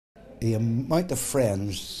The amount of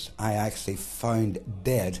friends I actually found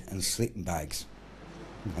dead in sleeping bags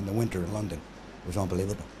in the winter in London was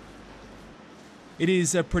unbelievable. It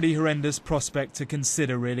is a pretty horrendous prospect to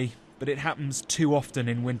consider, really, but it happens too often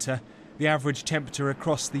in winter. The average temperature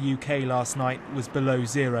across the UK last night was below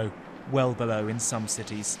zero, well below in some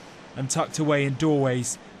cities. And tucked away in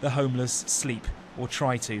doorways, the homeless sleep, or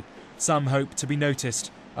try to. Some hope to be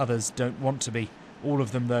noticed, others don't want to be. All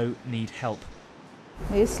of them, though, need help.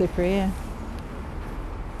 It is slippery, yeah.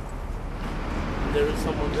 There is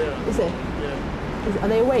someone there. Is it? Yeah. Are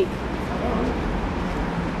they awake?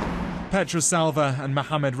 Petra Salva and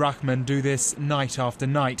Mohammed Rahman do this night after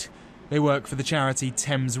night. They work for the charity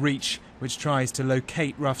Thames Reach, which tries to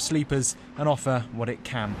locate rough sleepers and offer what it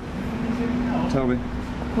can. Tell me.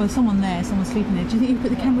 Well, there's someone there, someone sleeping there. Do you think you could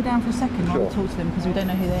put the camera down for a second while we talk to them, because we don't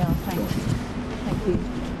know who they are? Thanks. Thank you.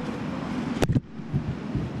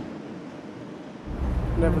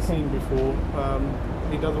 Never seen before.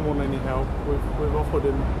 He doesn't want any help. We've offered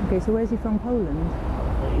him. Okay, so where's he from? Poland?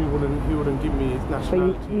 He wouldn't give me his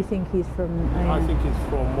nationality. But you think he's from... I think he's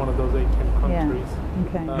from one of those A10 countries. Yeah.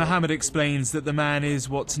 Okay. Mohammed explains that the man is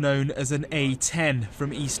what's known as an A10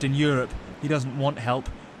 from Eastern Europe. He doesn't want help.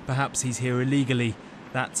 Perhaps he's here illegally.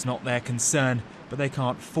 That's not their concern, but they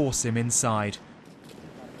can't force him inside.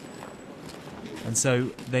 And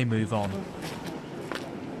so they move on.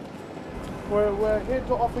 We're here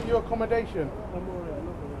to offer you accommodation.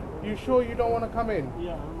 You sure you don't want to come in?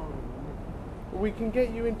 Yeah, I'm alright. We can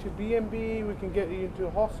get you into B&B, we can get you into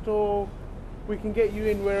a hostel, we can get you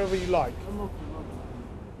in wherever you like.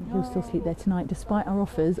 He'll still sleep there tonight, despite our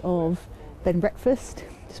offers of bed and breakfast,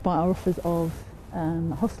 despite our offers of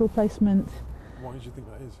hostel placement. Why do you think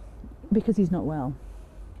that is? Because he's not well.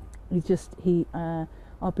 He's just,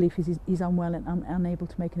 our belief is he's unwell and unable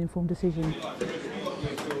to make an informed decision.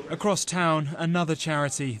 Across town, another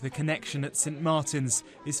charity, The Connection at St Martin's,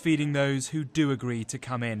 is feeding those who do agree to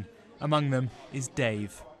come in. Among them is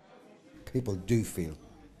Dave. People do feel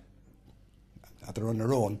that they're on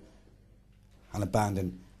their own and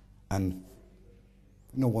abandoned and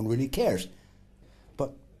no one really cares.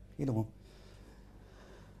 But, you know,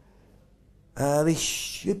 they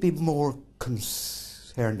should be more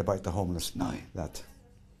concerned about the homeless now that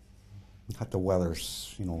the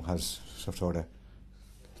weather's, you know, has sort of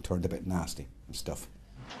turned a bit nasty and stuff.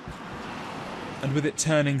 And with it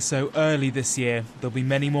turning so early this year, there'll be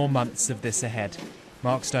many more months of this ahead.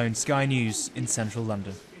 Mark Stone, Sky News in central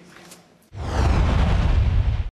London.